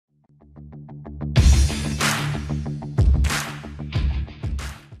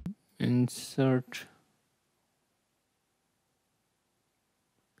insert,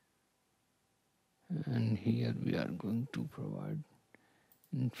 and here we are going to provide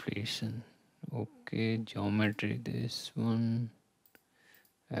inflation. Okay, geometry, this one,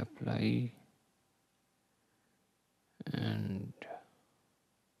 apply, and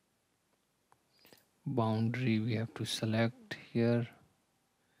boundary we have to select here.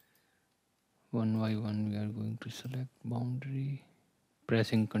 One by one we are going to select boundary,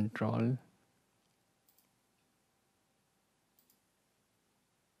 pressing Control.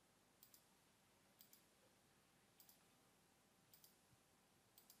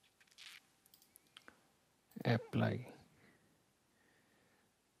 Apply.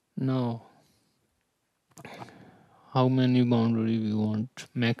 Now, how many boundary we want,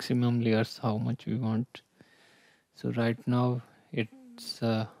 maximum layers, how much we want. So right now it's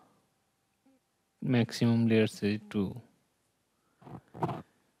maximum layers is 2.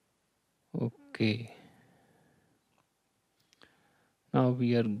 Okay. Now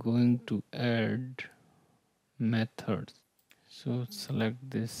we are going to add methods. So select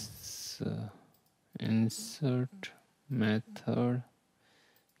this insert method,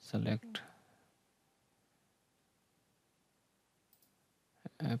 select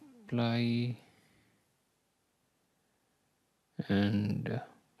apply, and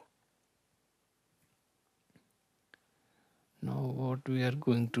now what we are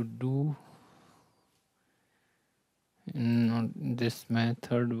going to do in this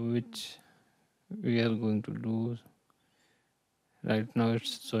method, which we are going to do right now,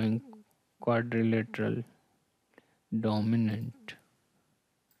 it's showing quadrilateral dominant.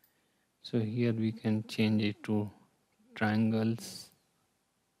 So here we can change it to triangles.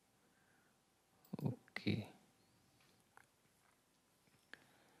 Okay.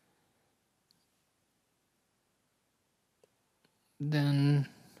 Then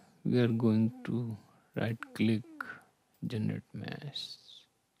we are going to right click, generate mesh.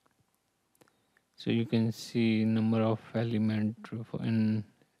 So you can see number of element in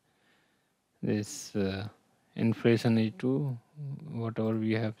this inflation is 2, whatever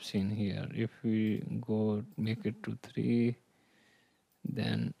we have seen here. If we go make it to 3,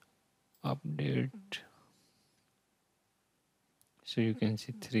 then update, so you can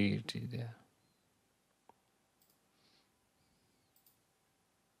see 3 it is there.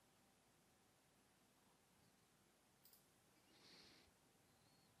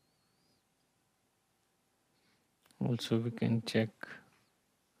 Also we can check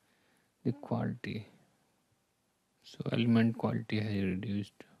the quality. So element quality has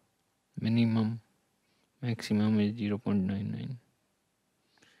reduced. Minimum, maximum is 0.99,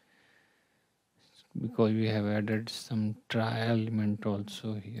 because we have added some try element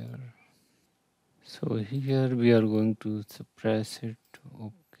also here. So here we are going to suppress it.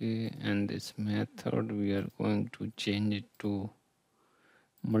 Okay, and this method we are going to change it to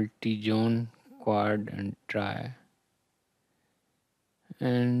multi-zone, quad, and try.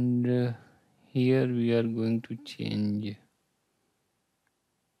 And here we are going to change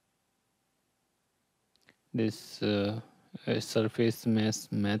this surface mesh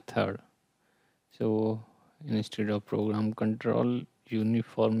method. So instead of program control,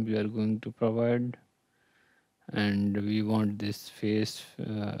 uniform we are going to provide, and we want this face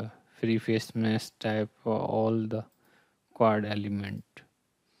free face mesh type for all the quad element.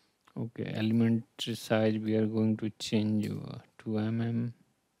 Okay, element size we are going to change to mm,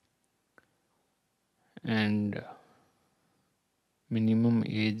 and minimum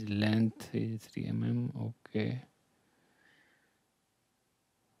edge length is 3 Okay,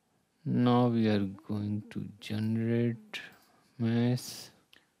 now we are going to generate mesh.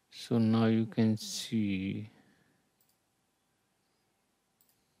 So now you can see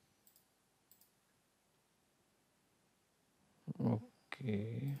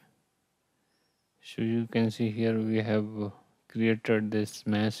okay, so you can see here we have created this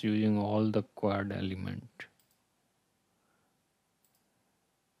mesh using all the quad element.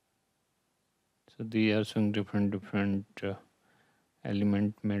 So they are showing different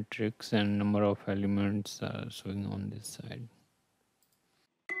element metrics, and number of elements are showing on this side.